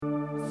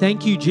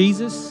Thank you,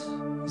 Jesus.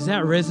 Is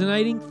that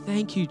resonating?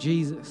 Thank you,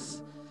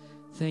 Jesus.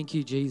 Thank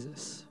you,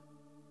 Jesus.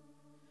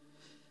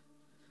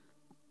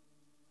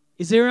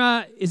 Is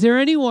there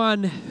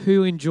anyone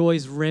who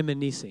enjoys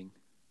reminiscing?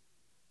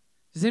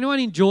 Does anyone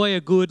enjoy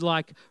a good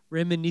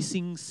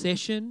reminiscing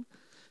session?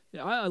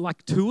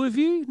 Like two of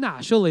you?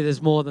 Nah, surely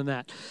there's more than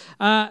that.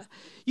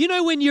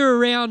 When you're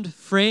around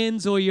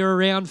friends or you're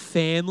around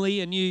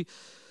family and you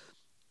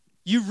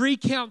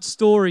recount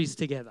stories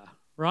together,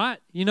 right?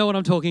 You know what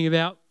I'm talking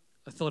about?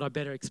 I thought I'd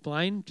better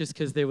explain just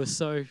because there were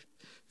so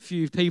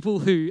few people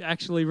who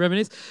actually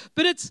reminisce.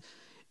 But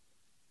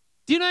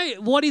do you know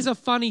what is a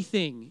funny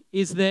thing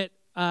is that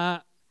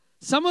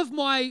some of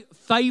my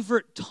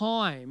favorite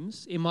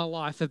times in my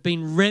life have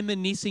been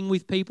reminiscing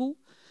with people.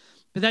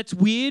 But that's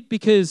weird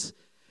because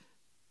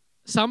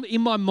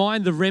in my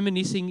mind, the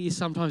reminiscing is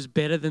sometimes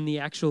better than the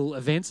actual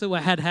events that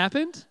had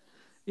happened.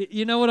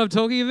 You know what I'm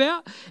talking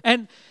about?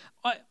 And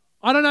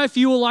I don't know if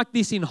you were like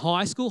this in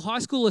high school. High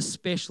school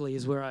especially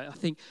is where I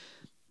think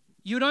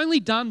you'd only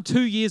done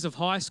 2 years of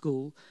high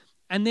school,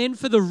 and then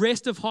for the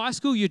rest of high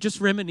school, you're just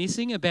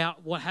reminiscing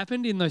about what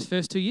happened in those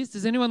first 2 years.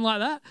 Does anyone like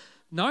that?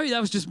 No, that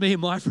was just me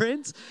and my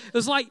friends. It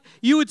was like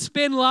you would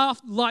spend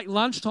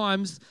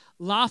lunchtimes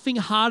laughing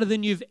harder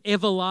than you've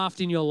ever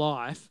laughed in your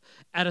life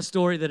at a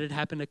story that had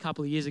happened a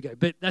couple of years ago.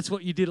 But that's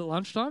what you did at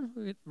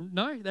lunchtime?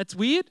 No, that's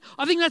weird.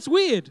 I think that's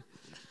weird.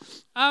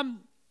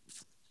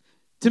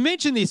 To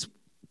mention this,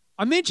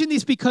 I mentioned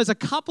this because a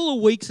couple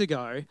of weeks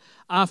ago,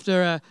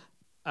 after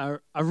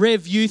a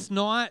Rev Youth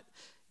night,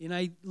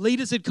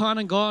 leaders had kind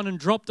of gone and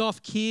dropped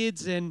off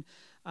kids, and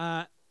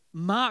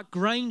Mark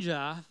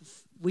Granger,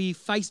 we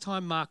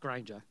FaceTime Mark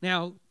Granger.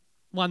 Now,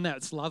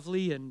 that's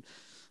lovely, and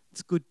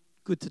it's good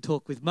to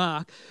talk with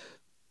Mark.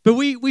 But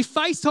we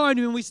FaceTimed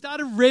him, and we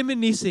started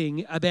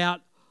reminiscing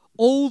about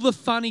all the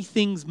funny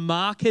things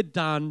Mark had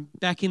done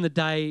back in the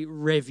day,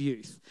 Rev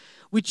Youth,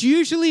 which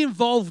usually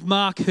involved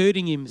Mark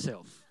hurting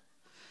himself.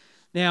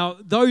 Now,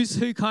 those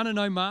who kind of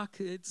know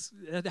Mark,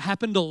 it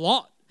happened a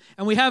lot.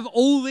 And we have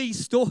all these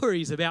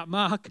stories about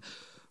Mark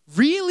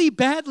really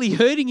badly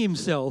hurting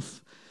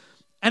himself.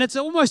 And it's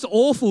almost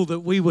awful that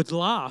we would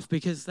laugh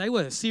because they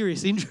were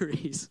serious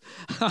injuries.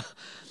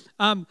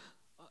 But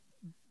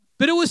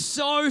it was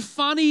so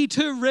funny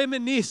to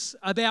reminisce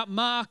about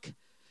Mark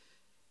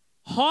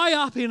high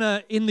up in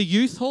the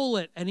youth hall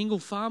at Ingle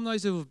Farm.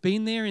 Those who have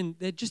been there, and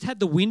they just had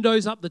the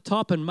windows up the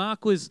top, and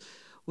Mark was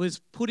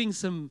putting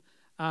some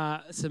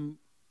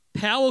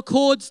power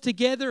cords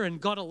together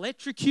and got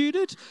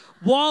electrocuted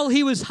while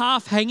he was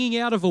half hanging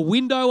out of a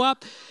window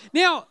up.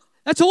 Now,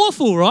 that's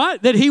awful,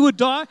 right? That he would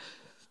die.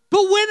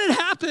 But when it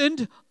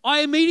happened,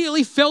 I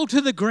immediately fell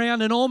to the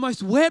ground and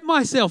almost wet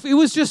myself. It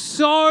was just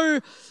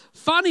so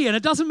funny, and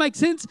it doesn't make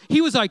sense.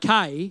 He was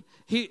okay.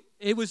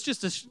 It was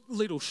just a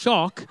little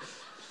shock.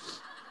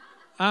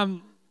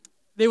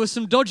 There was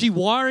some dodgy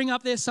wiring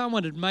up there.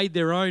 Someone had made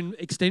their own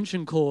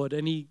extension cord,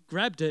 and he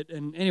grabbed it.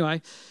 And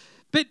anyway,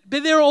 but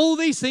there are all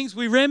these things.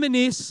 We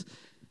reminisce,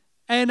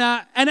 and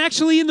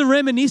actually in the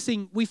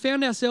reminiscing, we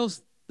found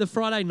ourselves the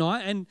Friday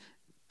night, and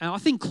I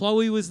think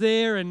Chloe was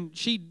there, and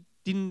she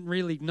didn't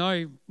really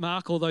know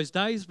Mark all those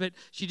days, but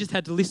she just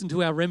had to listen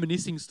to our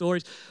reminiscing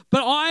stories.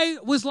 But I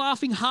was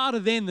laughing harder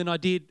then than I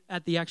did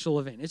at the actual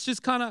event. It's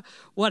just kind of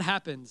what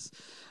happens.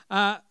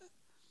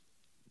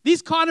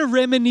 This kind of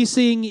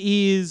reminiscing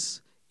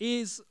is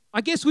I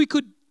guess we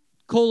could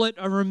call it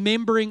a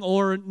remembering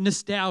or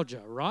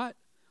nostalgia, right?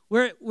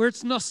 Where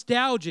it's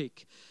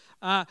nostalgic.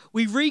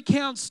 We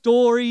recount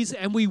stories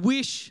and we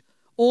wish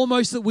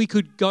almost that we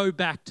could go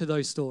back to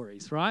those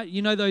stories, right?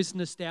 You know those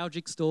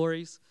nostalgic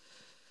stories?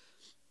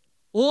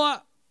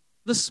 Well,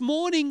 this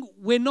morning,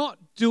 we're not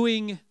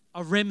doing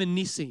a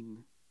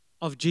reminiscing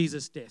of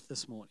Jesus' death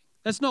this morning.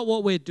 That's not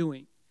what we're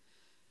doing.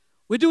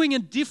 We're doing a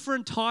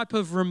different type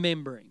of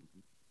remembering,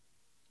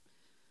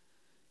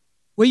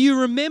 where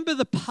you remember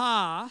the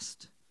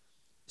past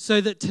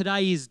so that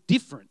today is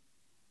different.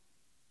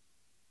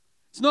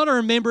 It's not a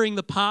remembering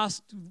the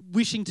past,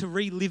 wishing to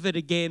relive it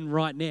again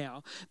right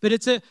now, but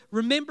it's a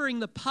remembering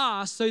the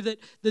past so that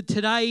the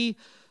today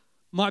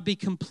might be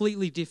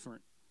completely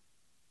different.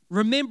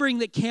 Remembering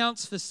that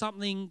counts for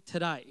something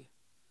today.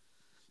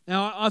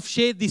 Now, I've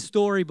shared this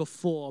story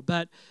before,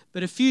 but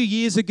a few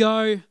years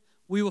ago,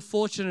 we were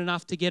fortunate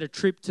enough to get a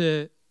trip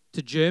to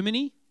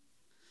Germany.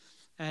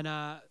 And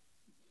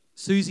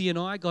Susie and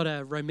I got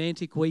a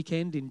romantic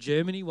weekend in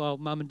Germany while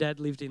Mum and Dad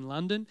lived in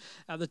London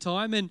at the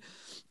time. And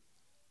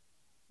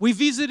we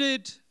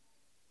visited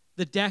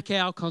the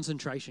Dachau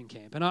concentration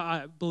camp. And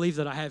I believe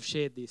that I have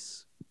shared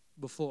this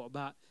before.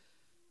 But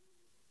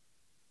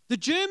the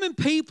German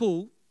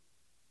people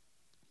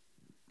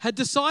had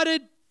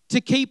decided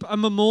to keep a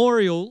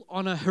memorial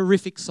on a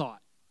horrific site.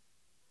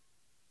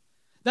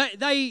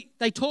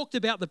 They talked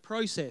about the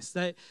process,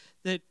 that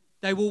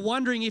they were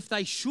wondering if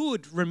they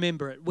should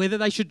remember it, whether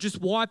they should just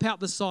wipe out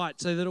the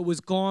site so that it was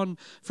gone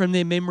from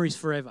their memories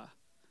forever.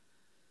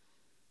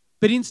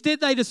 But instead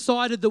they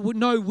decided that,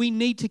 no, we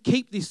need to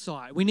keep this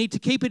site. We need to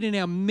keep it in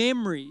our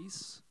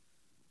memories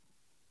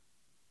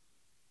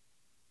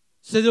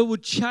so that it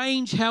would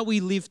change how we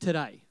live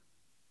today.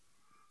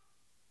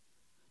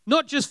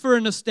 Not just for a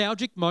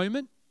nostalgic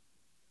moment,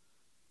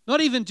 not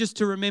even just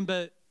to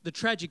remember the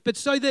tragic, but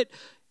so that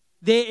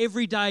there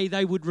every day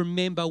they would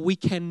remember we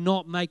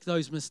cannot make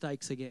those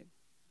mistakes again.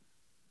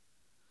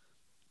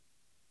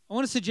 I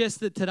want to suggest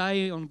that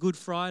today on Good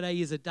Friday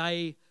is a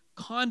day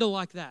kind of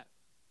like that,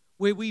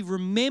 where we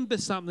remember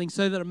something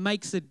so that it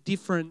makes a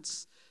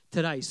difference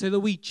today, so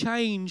that we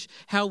change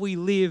how we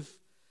live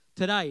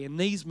today in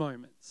these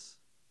moments.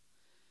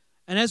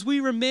 And as we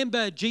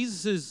remember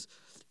Jesus'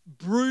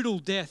 brutal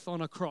death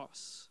on a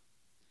cross,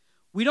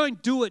 we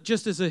don't do it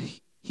just as a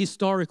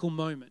historical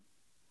moment,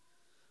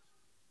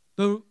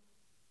 but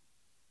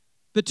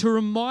to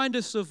remind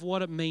us of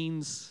what it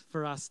means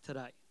for us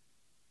today.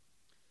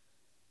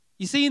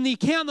 You see, in the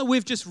account that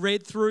we've just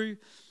read through,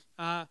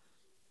 there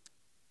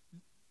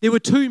were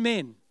two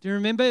men. Do you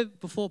remember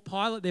before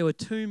Pilate, there were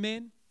two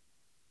men?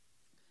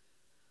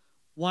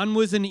 One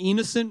was an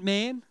innocent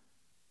man,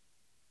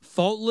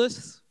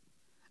 faultless,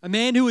 a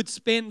man who had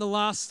spent the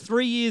last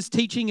 3 years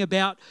teaching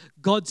about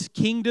God's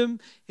kingdom.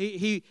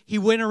 He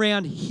went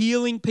around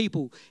healing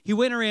people. He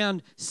went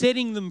around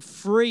setting them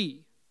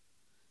free.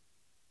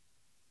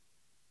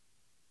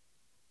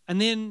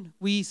 And then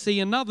we see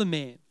another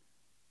man,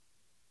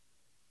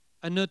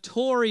 a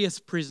notorious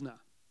prisoner,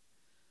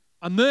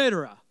 a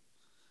murderer,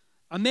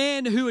 a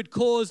man who had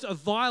caused a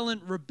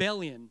violent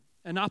rebellion,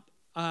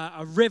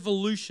 a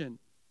revolution.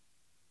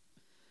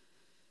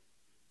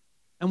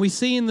 And we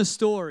see in the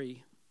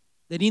story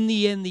that in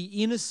the end,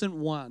 the innocent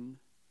one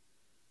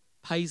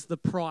pays the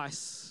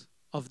price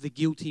of the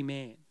guilty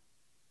man,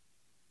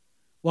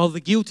 while the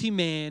guilty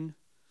man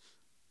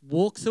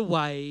walks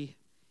away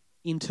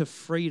into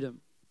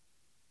freedom.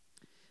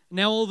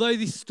 Now, although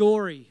this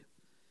story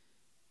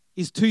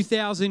is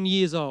 2,000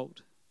 years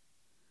old,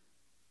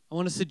 I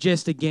want to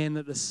suggest again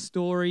that the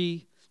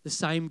story, the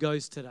same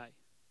goes today.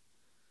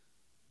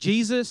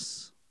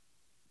 Jesus,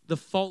 the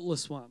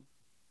faultless one,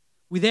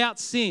 without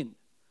sin,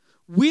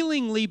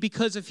 willingly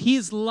because of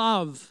his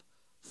love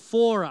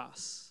for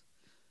us,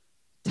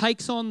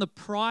 takes on the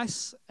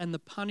price and the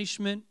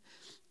punishment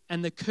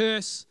and the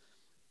curse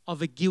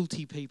of a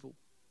guilty people.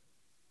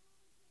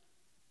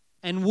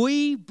 And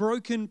we,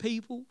 broken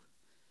people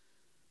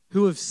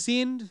who have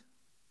sinned,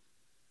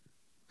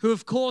 who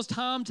have caused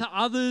harm to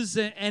others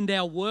and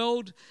our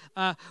world,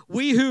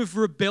 we who have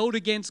rebelled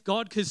against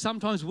God because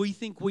sometimes we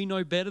think we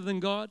know better than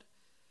God,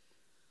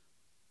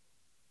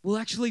 well,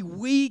 actually,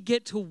 we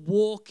get to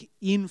walk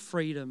in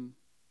freedom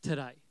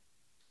today.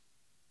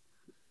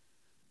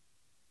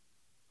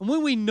 And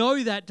when we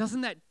know that,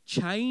 doesn't that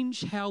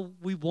change how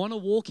we want to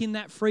walk in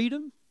that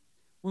freedom?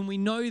 When we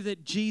know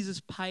that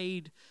Jesus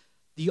paid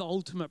the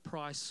ultimate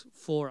price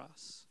for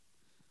us.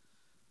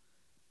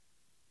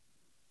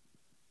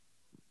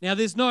 Now,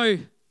 there's no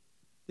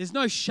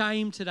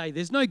shame today.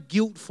 There's no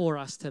guilt for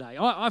us today.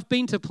 I've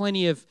been to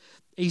plenty of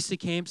Easter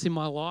camps in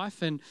my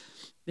life, and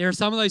there are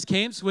some of those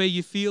camps where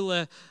you feel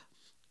a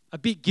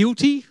bit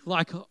guilty,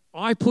 like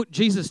I put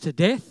Jesus to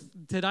death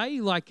today,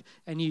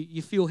 and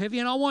you feel heavy.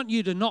 And I want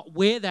you to not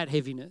wear that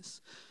heaviness,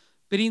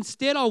 but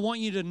instead I want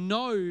you to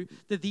know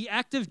that the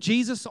act of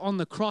Jesus on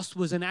the cross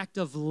was an act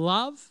of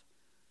love.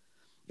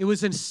 It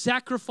was a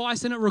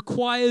sacrifice, and it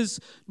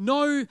requires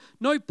no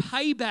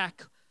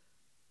payback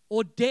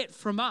or debt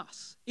from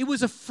us. It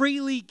was a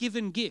freely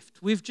given gift.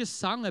 We've just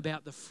sung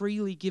about the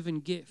freely given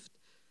gift,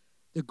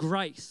 the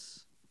grace.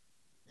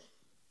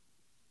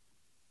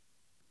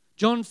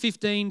 John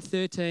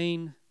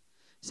 15:13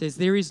 says,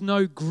 "There is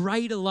no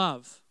greater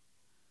love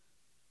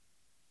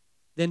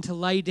than to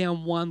lay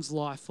down one's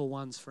life for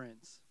one's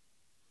friends."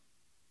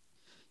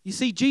 You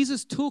see,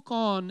 Jesus took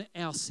on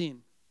our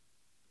sin,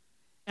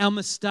 our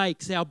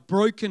mistakes, our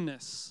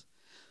brokenness,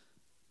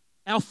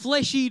 our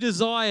fleshy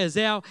desires,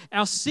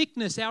 our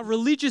sickness, our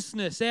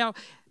religiousness,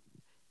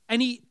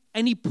 and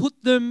he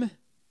put them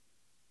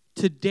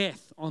to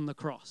death on the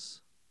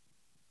cross.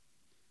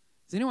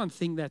 Does anyone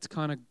think that's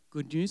kind of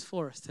good news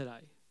for us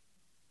today?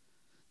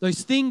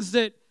 Those things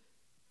that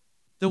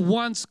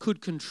once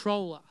could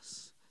control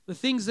us, the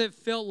things that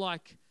felt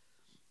like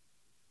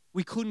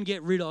we couldn't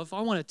get rid of,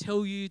 I want to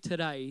tell you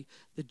today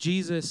that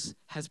Jesus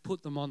has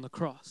put them on the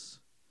cross,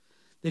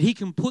 that he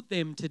can put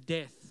them to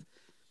death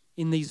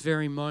in these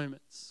very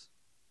moments.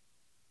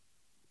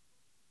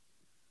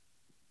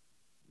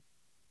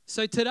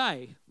 So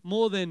today,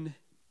 more than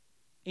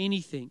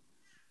anything,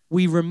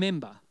 we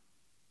remember.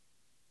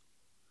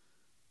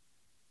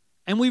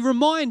 And we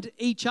remind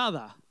each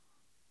other.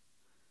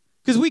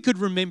 Because we could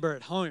remember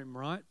at home,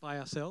 right, by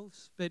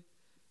ourselves. But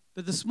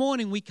this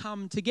morning we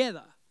come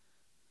together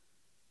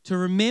to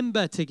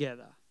remember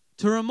together,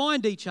 to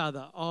remind each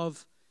other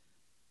of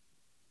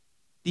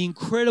the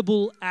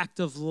incredible act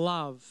of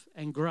love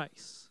and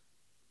grace.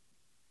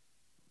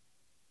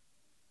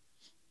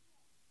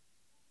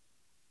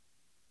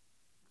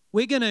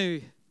 We're going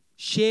to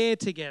share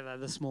together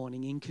this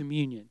morning in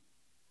communion,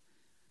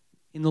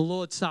 in the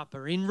Lord's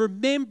Supper, in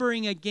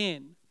remembering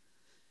again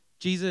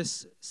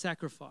Jesus'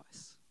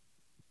 sacrifice.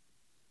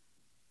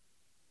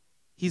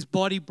 his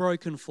body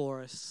broken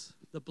for us,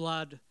 the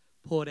blood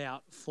poured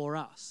out for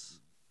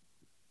us.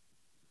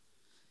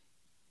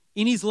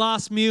 In his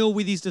last meal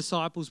with his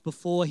disciples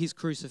before his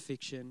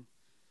crucifixion,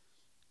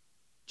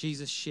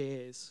 Jesus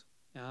shares.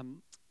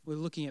 We're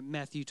looking at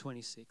Matthew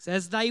 26.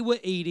 As they were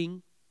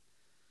eating,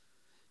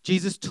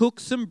 Jesus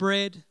took some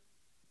bread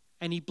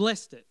and he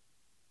blessed it.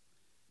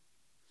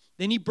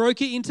 Then he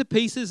broke it into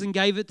pieces and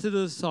gave it to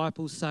the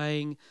disciples,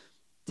 saying,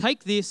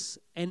 "Take this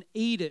and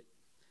eat it,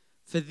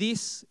 for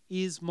this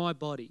is my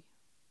body."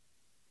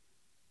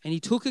 And he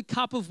took a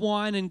cup of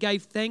wine and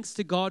gave thanks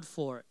to God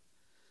for it.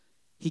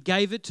 He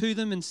gave it to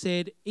them and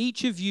said,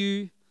 "Each of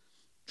you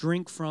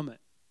drink from it.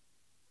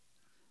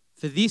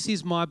 For this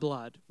is my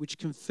blood, which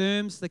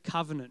confirms the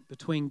covenant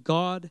between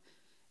God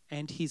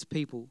and his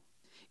people.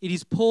 It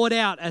is poured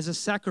out as a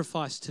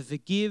sacrifice to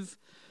forgive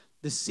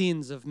the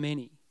sins of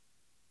many.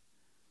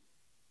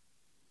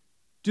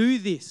 Do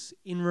this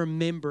in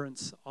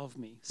remembrance of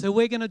me." So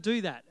we're going to do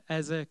that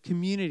as a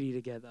community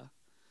together.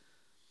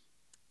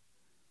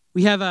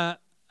 We have a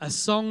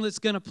song that's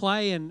going to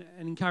play and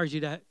encourage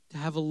you to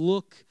have a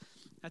look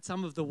at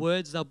some of the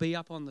words. They'll be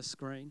up on the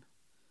screen.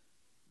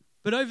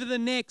 But over the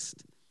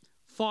next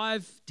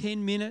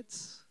 5-10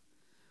 minutes,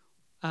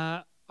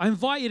 I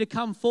invite you to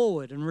come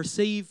forward and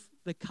receive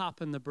the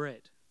cup and the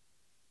bread.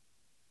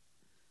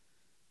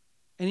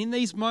 And in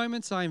these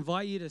moments, I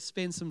invite you to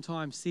spend some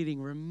time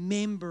sitting,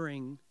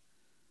 remembering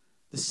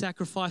the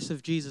sacrifice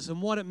of Jesus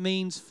and what it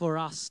means for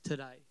us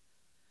today.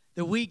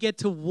 That we get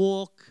to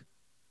walk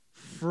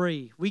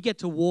free. We get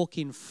to walk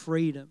in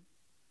freedom.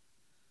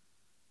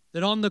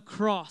 That on the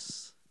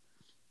cross,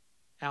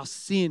 our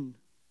sin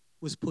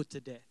was put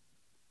to death.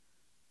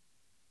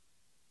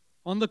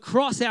 On the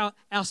cross,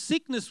 our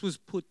sickness was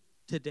put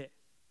to death.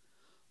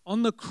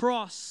 On the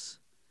cross,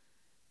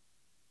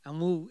 and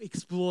we'll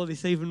explore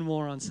this even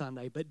more on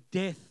Sunday, but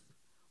death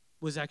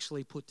was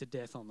actually put to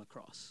death on the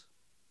cross.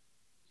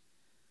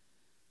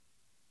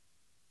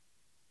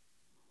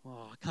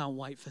 Oh, I can't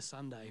wait for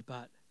Sunday,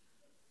 but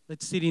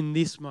let's sit in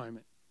this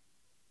moment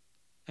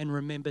and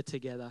remember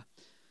together.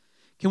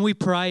 Can we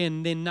pray,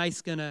 and then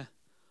Nath's going to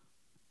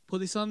put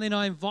this on. Then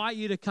I invite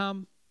you to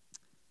come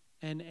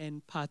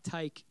and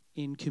partake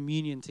in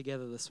communion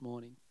together this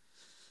morning.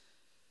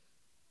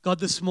 God,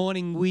 this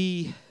morning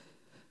we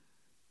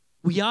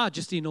are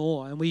just in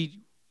awe, and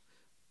we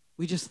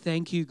just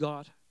thank you,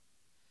 God.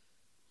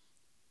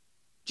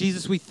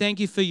 Jesus, we thank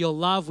you for your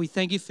love. We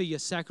thank you for your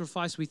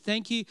sacrifice. We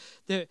thank you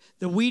that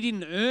we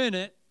didn't earn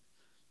it,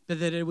 but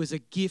that it was a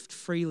gift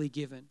freely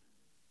given.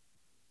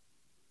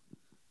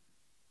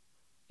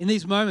 In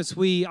these moments,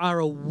 we are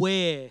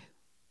aware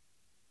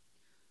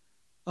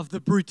of the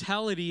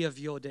brutality of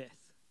your death.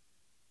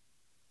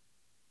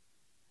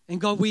 And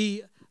God,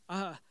 we're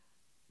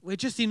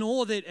just in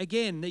awe that,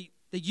 again,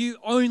 that you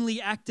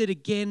only acted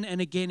again and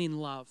again in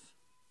love.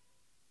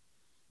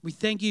 We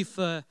thank you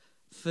for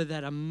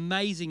that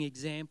amazing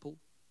example.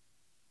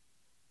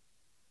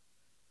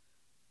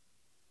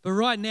 But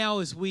right now,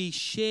 as we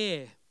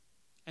share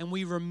and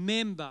we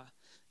remember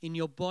in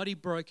your body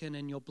broken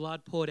and your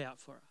blood poured out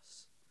for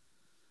us,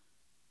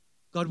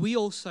 God, we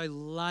also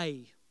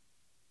lay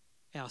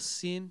our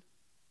sin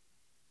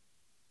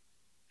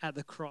at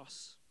the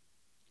cross,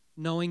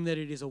 knowing that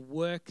it is a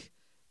work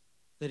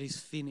that is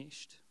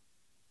finished.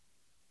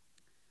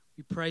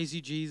 We praise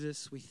you,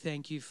 Jesus. We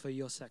thank you for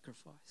your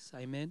sacrifice.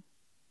 Amen.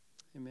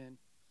 Amen.